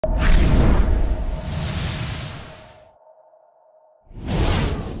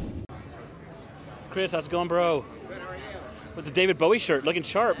Chris, how's it going, bro? Good, how are you? With the David Bowie shirt, looking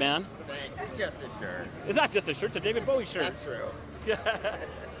sharp, man. Thanks. It's just a shirt. It's not just a shirt, it's a David Bowie shirt. That's true.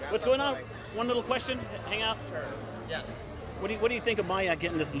 What's going on? One little question, hang out. Sure. Yes. What do you think of Maya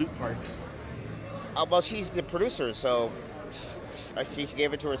getting this loop part? Well, she's the producer, so she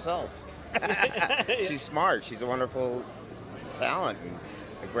gave it to herself. She's smart. She's a wonderful talent and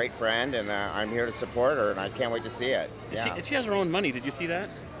a great friend, and I'm here to support her, and I can't wait to see it. Yeah. She has her own money. Did you see that?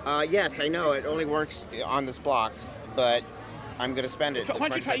 Yes, I know. It only works on this block, but I'm going to spend it. Why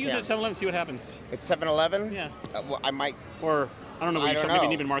don't you try using it at 7-Eleven, see what happens? It's 7-Eleven? Yeah. Well, I might. Or, I don't know, I don't know.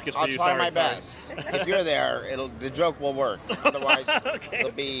 maybe Neiman Marcus for I'll you. try Sorry, my sorry. best. If you're there, the joke will work. Otherwise, Okay.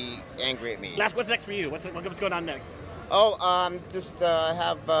 they'll be angry at me. What's next for you? What's going on next? Oh, just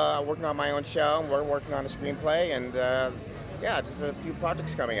working on my own show. We're working on a screenplay, and yeah, just a few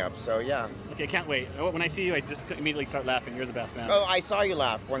projects coming up. So yeah. Okay, can't wait. When I see you, I just immediately start laughing. You're the best, man. Oh, I saw you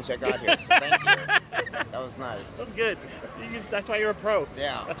laugh once I got here. So thank you. That was nice. That was good. That's why you're a pro.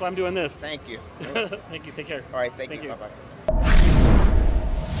 Yeah. That's why I'm doing this. Thank you. Thank you. Take care. All right. Thank you. Bye bye.